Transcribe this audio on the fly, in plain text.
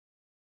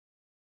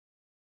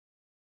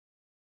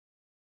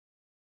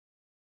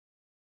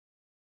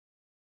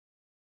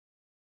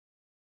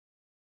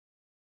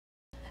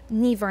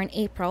Nevorne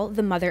April,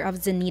 the mother of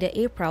Zenida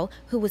April,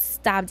 who was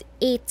stabbed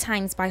 8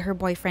 times by her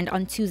boyfriend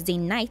on Tuesday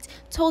night,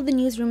 told the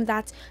newsroom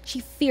that she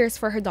fears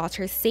for her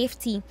daughter's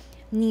safety.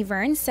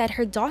 Novern said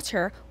her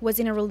daughter was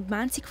in a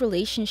romantic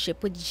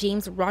relationship with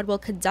James Rodwell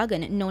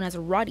Cadogon, known as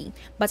Roddie,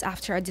 but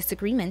after a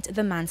disagreement,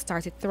 the man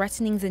started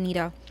threatening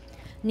Zenida.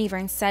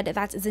 Novern said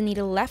that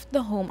Zenida left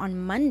the home on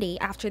Monday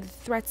after the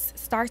threats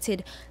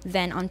started.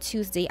 Then on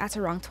Tuesday at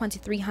around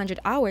 2300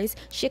 hours,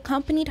 she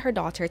accompanied her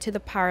daughter to the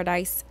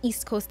Paradise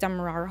East Coast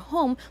Demerara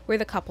home where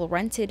the couple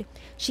rented.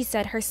 She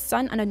said her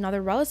son and another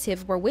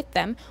relative were with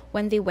them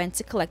when they went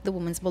to collect the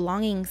woman's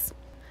belongings.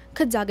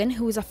 Cadogon,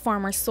 who is a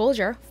former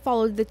soldier,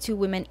 followed the two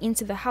women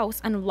into the house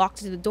and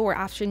locked the door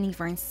after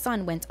Novern's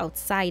son went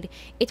outside.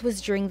 It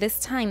was during this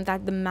time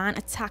that the man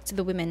attacked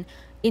the women,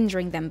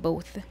 injuring them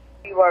both.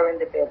 We were in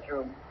the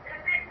bedroom.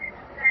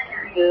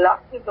 He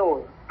locked the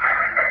door,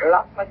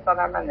 locked my son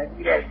and my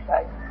nephew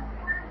outside.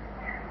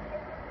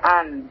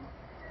 And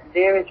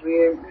there is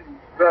where he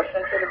rushed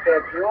into the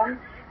bedroom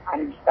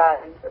and he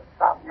started to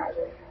stop my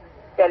leg,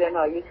 telling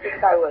her, "You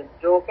think I was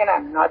joking?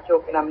 I'm not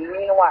joking. I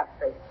mean what I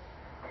said."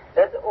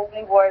 That's the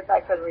only words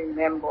I could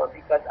remember,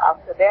 because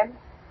after then,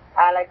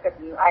 I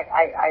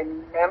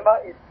remember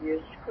is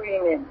you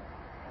screaming.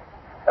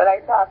 But I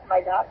thought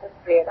my daughter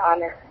said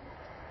honest.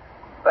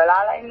 Well,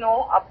 all I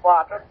know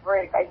about a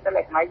break, I said,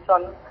 like, my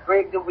son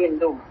break the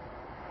window.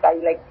 I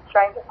like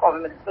trying to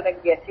come, but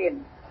couldn't get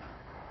in.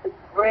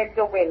 Break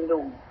the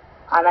window,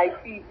 and I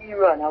see he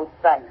run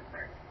outside.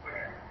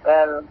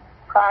 Well,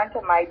 according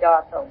to my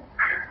daughter,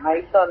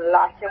 my son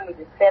lashed him with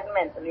the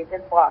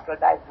sedimented bottle.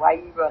 That's why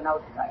he run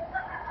outside.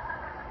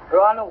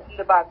 Run out in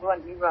the back door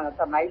and he run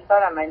outside. My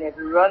son and my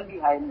nephew run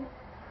behind me,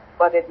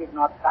 but they did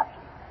not catch him.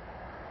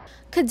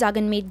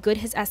 Cadogon made good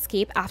his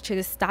escape after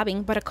the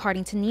stabbing, but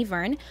according to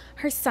Novern,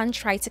 her son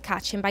tried to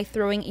catch him by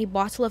throwing a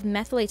bottle of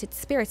methylated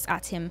spirits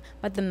at him,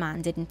 but the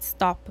man didn't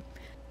stop.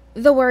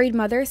 The worried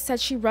mother said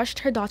she rushed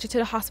her daughter to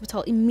the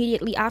hospital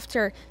immediately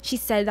after. She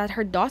said that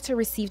her daughter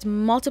received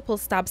multiple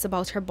stabs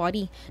about her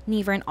body.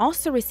 Novern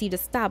also received a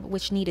stab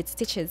which needed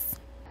stitches.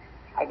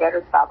 I got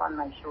a stab on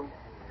my shoulder.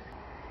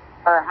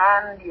 Her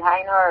hand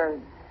behind her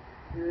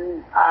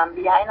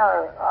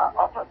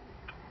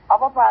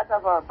upper part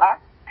of her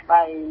back,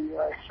 by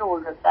her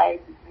shoulder side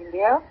between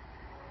there,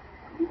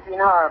 between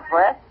her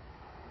breast,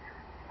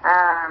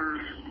 and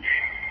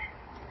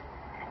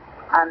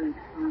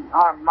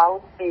her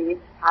mouth, face,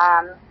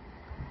 hand,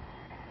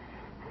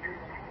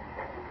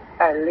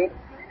 her lips,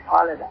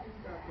 all of that.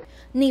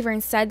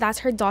 Novern said that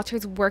her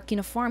daughter's work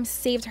uniform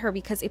saved her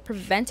because it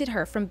prevented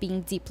her from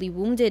being deeply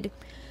wounded.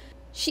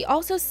 She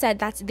also said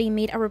that they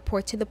made a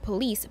report to the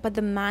police, but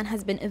the man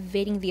has been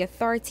evading the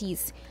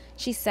authorities.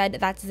 She said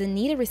that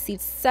Zenida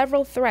received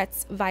several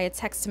threats via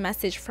text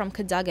message from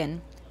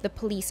Cadogon. The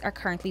police are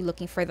currently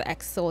looking for the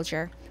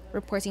ex-soldier.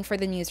 Reporting for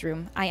the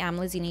newsroom, I am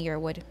Zenida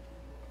April.